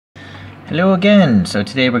Hello again. So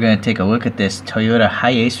today we're going to take a look at this Toyota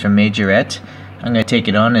Hiace from Majorette. I'm going to take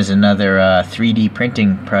it on as another 3D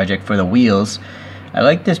printing project for the wheels. I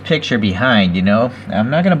like this picture behind, you know. I'm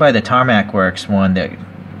not going to buy the Tarmac Works one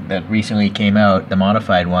that recently came out, the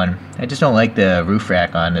modified one. I just don't like the roof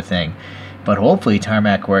rack on the thing. But hopefully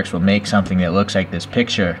Tarmac Works will make something that looks like this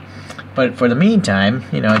picture. But for the meantime,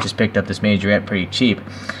 you know, I just picked up this Majorette pretty cheap.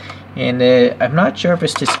 And I'm not sure if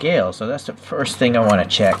it's to scale, so that's the first thing I want to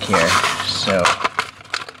check here. So,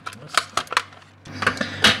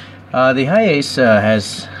 the Hiace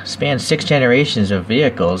has spanned 6 generations of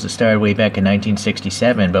vehicles. It started way back in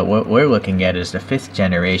 1967, but what we're looking at is the 5th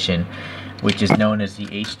generation, which is known as the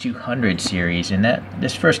H200 series. And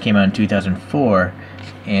this first came out in 2004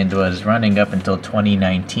 and was running up until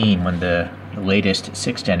 2019 when the latest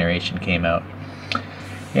 6th generation came out.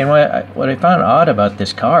 And what I found odd about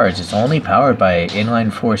this car is it's only powered by inline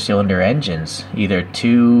 4-cylinder engines, either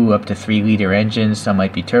 2 up to 3 liter engines. Some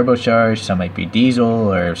might be turbocharged, some might be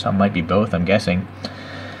diesel, or some might be both, I'm guessing.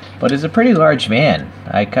 But it's a pretty large van.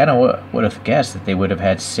 I kind of would have guessed that they would have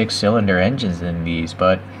had 6-cylinder engines in these,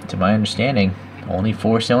 but to my understanding, only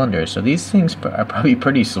 4 cylinders. So these things are probably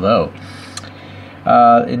pretty slow.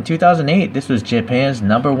 In 2008, this was Japan's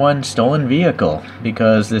 #1 stolen vehicle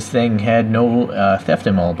because this thing had no theft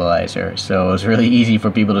immobilizer, so it was really easy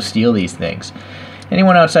for people to steal these things.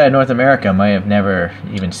 Anyone outside North America might have never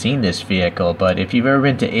even seen this vehicle, but if you've ever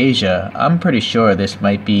been to Asia, I'm pretty sure this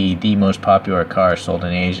might be the most popular car sold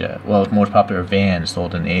in Asia. Well, most popular van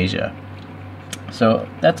sold in Asia. So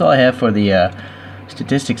that's all I have for the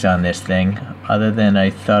statistics on this thing, other than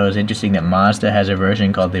I thought it was interesting that Mazda has a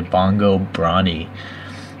version called the Bongo Brawny.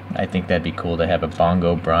 I think that'd be cool to have a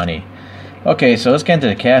Bongo Brawny. Okay, so let's get into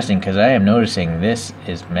the casting, because I am noticing this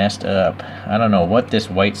is messed up. I don't know what this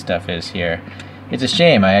white stuff is here. It's a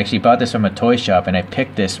shame. I actually bought this from a toy shop, and I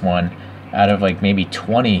picked this one out of like maybe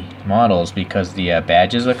 20 models because the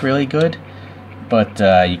badges look really good, but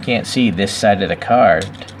you can't see this side of the card,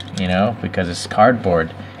 you know, because it's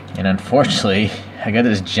cardboard. And unfortunately, I got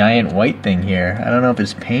this giant white thing here. I don't know if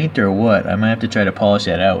it's paint or what. I might have to try to polish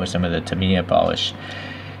that out with some of the Tamiya polish.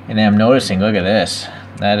 And then I'm noticing, look at this.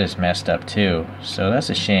 That is messed up too. So that's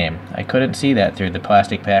a shame. I couldn't see that through the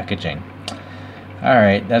plastic packaging.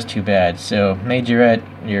 Alright, that's too bad. So, Majorette,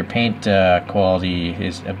 your paint quality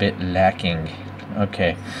is a bit lacking.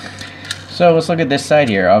 Okay. So let's look at this side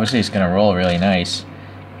here. Obviously it's going to roll really nice.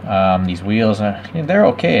 These wheels, they're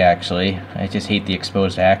okay actually. I just hate the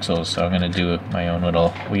exposed axles, so I'm going to do my own little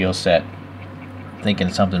wheel set.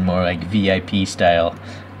 Thinking something more like VIP style,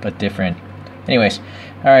 but different. Anyways,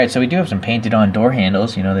 alright, so we do have some painted on door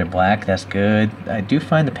handles. You know, they're black, that's good. I do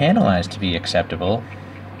find the panel lines to be acceptable.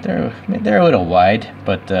 They're a little wide,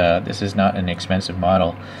 but this is not an expensive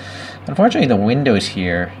model. Unfortunately, the windows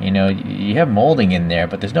here, you know, you have molding in there,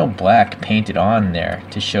 but there's no black painted on there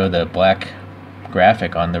to show the black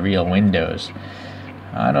graphic on the real windows.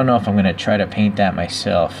 I don't know if I'm going to try to paint that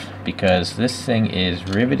myself because this thing is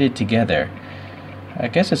riveted together. I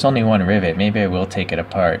guess it's only one rivet. Maybe I will take it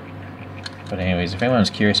apart. But anyways, if anyone's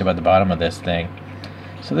curious about the bottom of this thing.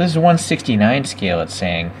 So this is 1/69 scale, it's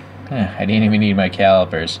saying. I didn't even need my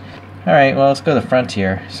calipers. Alright, well, let's go to the front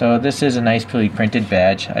here. So this is a nicely printed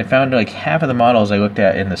badge. I found like half of the models I looked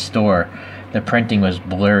at in the store, the printing was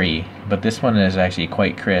blurry, but this one is actually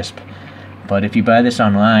quite crisp. But if you buy this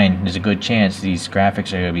online, there's a good chance these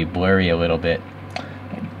graphics are going to be blurry a little bit.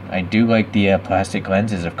 I do like the plastic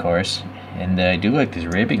lenses, of course, and I do like this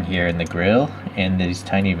ribbing here in the grill and these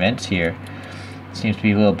tiny vents here. Seems to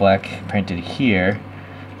be a little black printed here,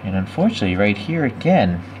 and unfortunately right here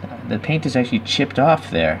again, the paint is actually chipped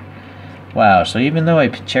off there. Wow, so even though I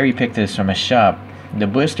cherry picked this from a shop, the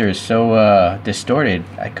blister is so distorted,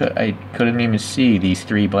 I couldn't even see these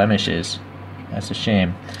 3 blemishes. That's a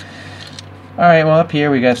shame. Alright, well up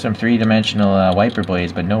here we got some 3-dimensional wiper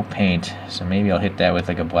blades, but no paint. So maybe I'll hit that with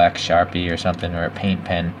like a black Sharpie or something, or a paint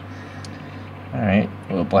pen. Alright, a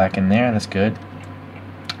little black in there, that's good.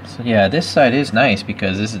 So yeah, this side is nice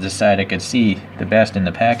because this is the side I could see the best in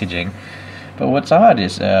the packaging. But what's odd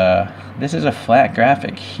is this is a flat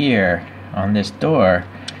graphic here on this door,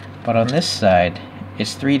 but on this side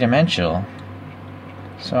it's 3-dimensional.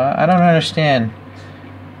 So I don't understand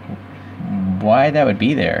why that would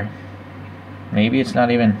be there. Maybe it's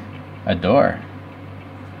not even a door.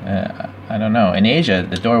 I don't know. In Asia,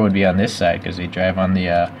 the door would be on this side because they drive on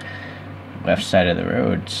the left side of the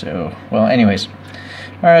road. So, well, anyways.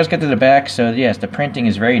 Alright, let's get to the back. So, yes, the printing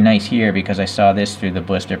is very nice here because I saw this through the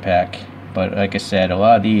blister pack. But, like I said, a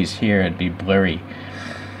lot of these here would be blurry.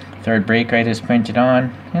 Third brake light is printed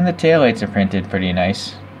on, and the taillights are printed pretty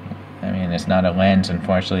nice. I mean, it's not a lens,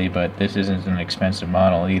 unfortunately, but this isn't an expensive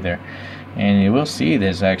model either. And you will see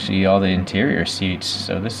there's actually all the interior seats.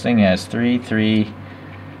 So this thing has 3, 3,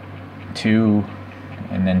 2,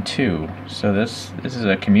 and then 2. So this is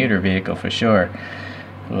a commuter vehicle for sure.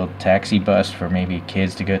 A little taxi bus for maybe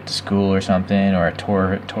kids to get to school or something, or a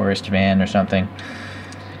tourist van or something.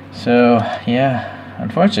 So yeah,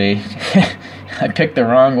 unfortunately, I picked the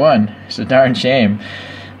wrong one. It's a darn shame.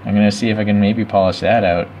 I'm gonna see if I can maybe polish that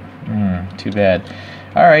out. Too bad.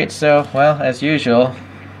 Alright, so, well, as usual,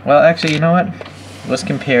 well, actually, you know what? Let's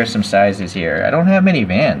compare some sizes here. I don't have many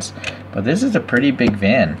vans, but this is a pretty big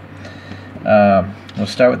van. We'll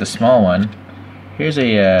start with the small one. Here's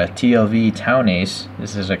a TLV Town Ace.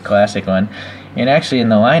 This is a classic one. And actually, in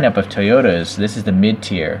the lineup of Toyotas, this is the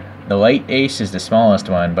mid-tier. The Light Ace is the smallest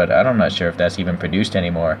one, but I'm not sure if that's even produced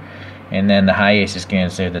anymore. And then the Hiace is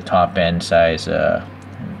considered the top-end size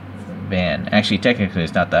van. Actually, technically,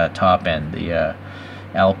 it's not the top end. The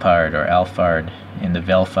Alphard or Alphard and the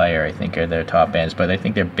Velfire, I think, are their top ends, but I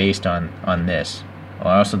think they're based on this.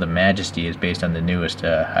 Well, also the Majesty is based on the newest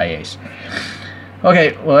Hiace.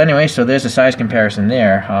 Okay, well, anyway, so there's a size comparison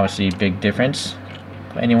there. Obviously, big difference.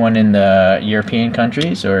 Anyone in the European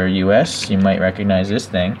countries or US, you might recognize this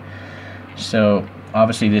thing. So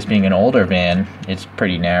obviously, this being an older van, it's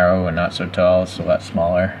pretty narrow and not so tall. It's a lot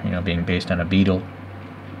smaller, you know, being based on a Beetle.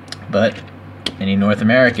 But any North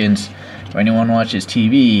Americans or anyone who watches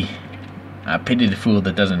TV, I pity the fool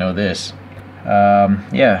that doesn't know this.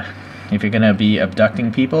 Yeah, if you're gonna be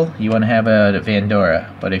abducting people, you want to have a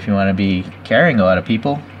Vandora. But if you want to be carrying a lot of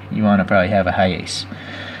people, you want to probably have a Hiace.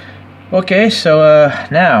 Okay, so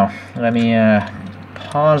now let me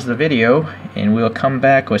pause the video and we'll come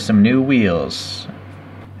back with some new wheels.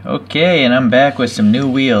 Okay, and I'm back with some new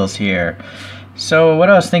wheels here. So what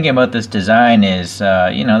I was thinking about this design is,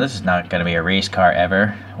 you know, this is not going to be a race car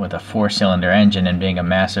ever with a 4-cylinder engine and being a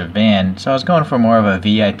massive van. So I was going for more of a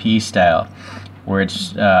VIP style where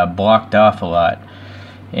it's blocked off a lot.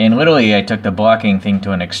 And literally I took the blocking thing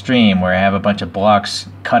to an extreme where I have a bunch of blocks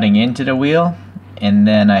cutting into the wheel, and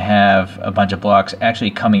then I have a bunch of blocks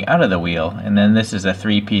actually coming out of the wheel. And then this is a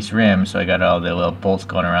 3-piece rim, so I got all the little bolts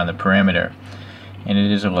going around the perimeter. And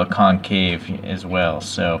it is a little concave as well.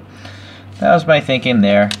 So that was my thinking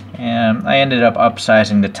there. And I ended up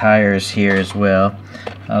upsizing the tires here as well.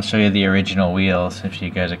 I'll show you the original wheels if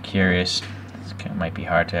you guys are curious. It might be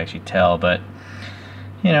hard to actually tell, but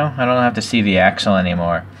you know, I don't have to see the axle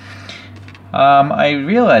anymore. I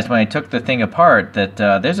realized when I took the thing apart that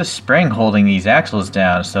there's a spring holding these axles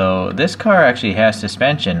down. So this car actually has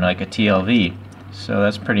suspension like a TLV. So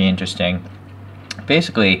that's pretty interesting.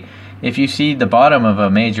 Basically, if you see the bottom of a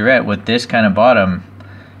Majorette with this kind of bottom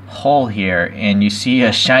hole here and you see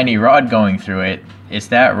a shiny rod going through it, it's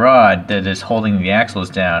that rod that is holding the axles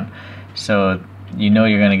down. So you know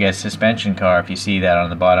you're going to get a suspension car if you see that on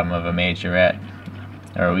the bottom of a Majorette,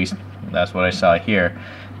 or at least that's what I saw here.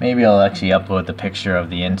 Maybe I'll actually upload the picture of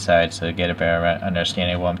the inside so to get a better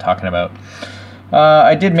understanding of what I'm talking about.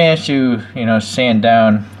 I did manage to, you know, sand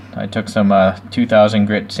down. I took some 2000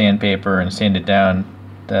 grit sandpaper and sanded down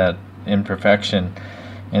that imperfection,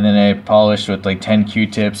 and then I polished with like 10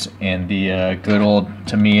 Q-tips and the good old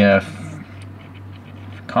Tamiya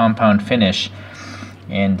compound finish.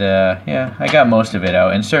 And yeah, I got most of it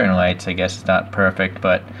out. In certain lights, I guess it's not perfect,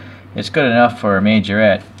 but it's good enough for a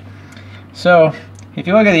Majorette. So if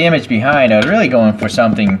you look at the image behind, I was really going for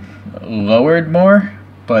something lowered more,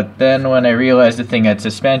 but then when I realized the thing had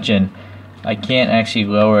suspension, I can't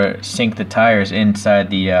actually sink the tires inside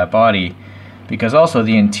the body, because also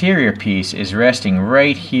the interior piece is resting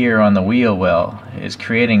right here on the wheel well. It's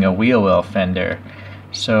creating a wheel well fender.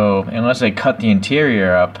 So unless I cut the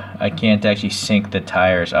interior up, I can't actually sink the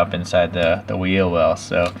tires up inside the wheel well.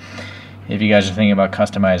 So if you guys are thinking about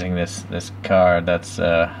customizing this car, that's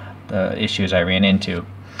the issues I ran into.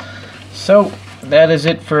 So that is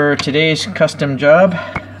it for today's custom job.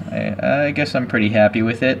 I guess I'm pretty happy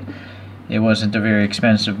with it. It wasn't a very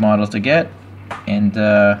expensive model to get, and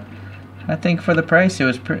I think for the price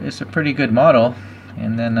it's a pretty good model.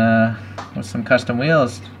 And then with some custom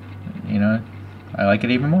wheels, you know, I like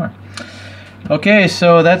it even more. Okay,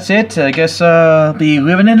 so that's it. I guess I'll be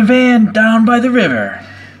living in a van down by the river.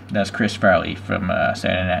 That's Chris Farley from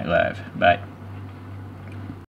Saturday Night Live. Bye.